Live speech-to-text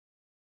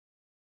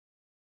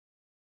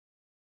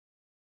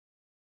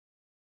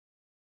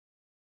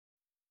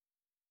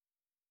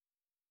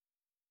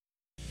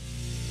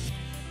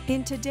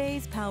In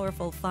today's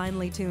powerful,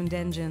 finely tuned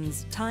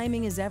engines,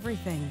 timing is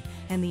everything,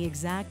 and the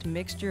exact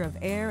mixture of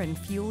air and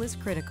fuel is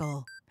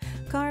critical.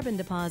 Carbon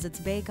deposits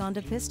bake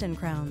onto piston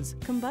crowns,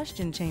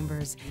 combustion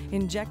chambers,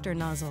 injector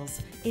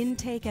nozzles,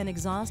 intake and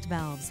exhaust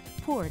valves,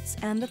 ports,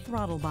 and the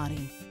throttle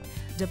body.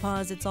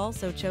 Deposits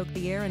also choke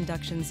the air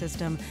induction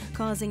system,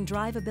 causing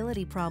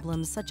drivability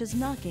problems such as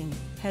knocking,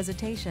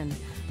 hesitation,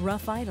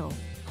 rough idle,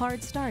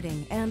 hard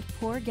starting, and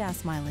poor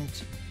gas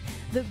mileage.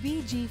 The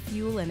BG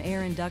Fuel and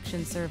Air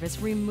Induction Service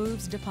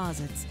removes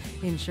deposits,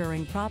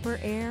 ensuring proper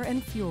air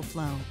and fuel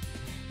flow.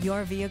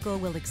 Your vehicle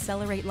will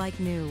accelerate like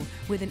new,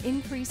 with an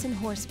increase in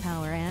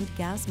horsepower and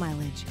gas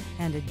mileage,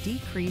 and a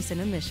decrease in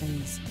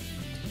emissions.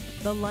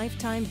 The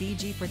Lifetime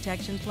BG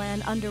Protection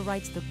Plan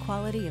underwrites the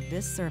quality of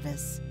this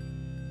service.